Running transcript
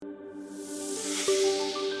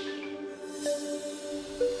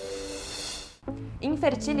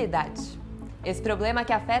Infertilidade. Esse problema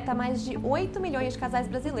que afeta mais de 8 milhões de casais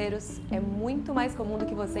brasileiros é muito mais comum do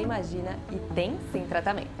que você imagina e tem sim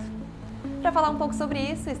tratamento. Para falar um pouco sobre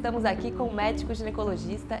isso, estamos aqui com o médico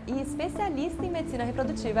ginecologista e especialista em medicina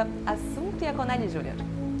reprodutiva, Assunto Iaconelli Júnior.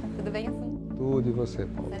 Tudo bem, Assunto? Tudo, e você,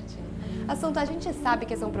 Paulo? Certinho. Assunto, a gente sabe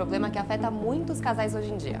que esse é um problema que afeta muitos casais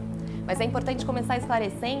hoje em dia. Mas é importante começar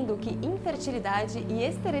esclarecendo que infertilidade e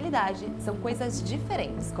esterilidade são coisas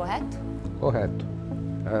diferentes, correto? Correto.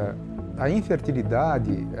 A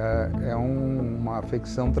infertilidade é uma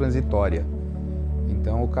afecção transitória.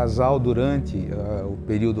 Então, o casal, durante o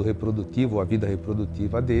período reprodutivo, a vida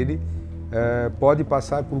reprodutiva dele, pode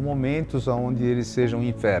passar por momentos onde eles sejam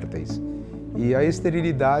inférteis. E a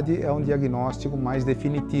esterilidade é um diagnóstico mais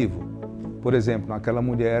definitivo. Por exemplo, naquela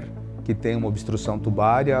mulher que tem uma obstrução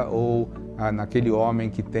tubária ou naquele homem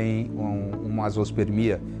que tem uma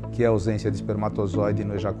azoospermia, que é a ausência de espermatozoide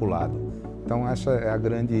no ejaculado. Então, essa é a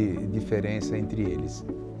grande diferença entre eles.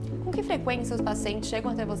 Com que frequência os pacientes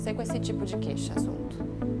chegam até você com esse tipo de queixa, Assunto?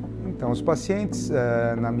 Então, os pacientes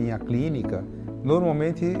na minha clínica,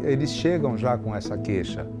 normalmente eles chegam já com essa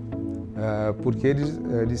queixa, porque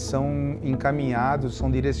eles são encaminhados,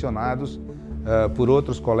 são direcionados por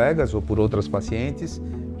outros colegas ou por outras pacientes,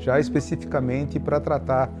 já especificamente para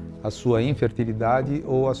tratar a sua infertilidade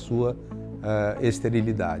ou a sua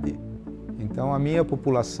esterilidade. Então, a minha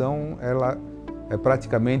população ela é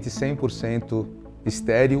praticamente 100%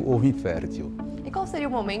 estéril ou infértil. E qual seria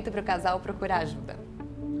o momento para o casal procurar ajuda?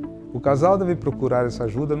 O casal deve procurar essa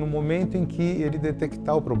ajuda no momento em que ele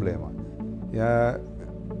detectar o problema.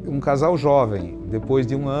 Um casal jovem, depois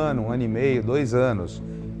de um ano e meio, 2 anos,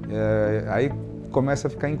 aí começa a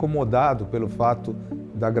ficar incomodado pelo fato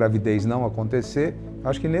da gravidez não acontecer.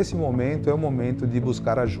 Acho que nesse momento é o momento de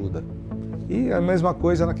buscar ajuda. E a mesma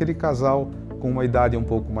coisa naquele casal com uma idade um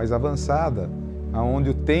pouco mais avançada, onde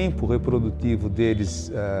o tempo reprodutivo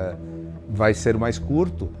deles vai ser mais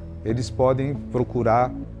curto, eles podem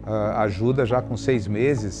procurar ajuda já com 6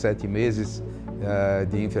 meses, 7 meses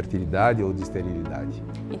de infertilidade ou de esterilidade.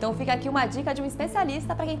 Então fica aqui uma dica de um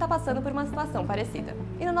especialista para quem está passando por uma situação parecida.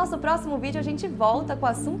 E no nosso próximo vídeo a gente volta com o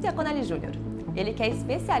Assunto Iaconelli Júnior. Ele que é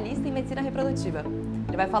especialista em medicina reprodutiva.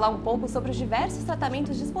 Ele vai falar um pouco sobre os diversos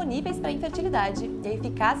tratamentos disponíveis para a infertilidade e a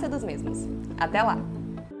eficácia dos mesmos. Até lá!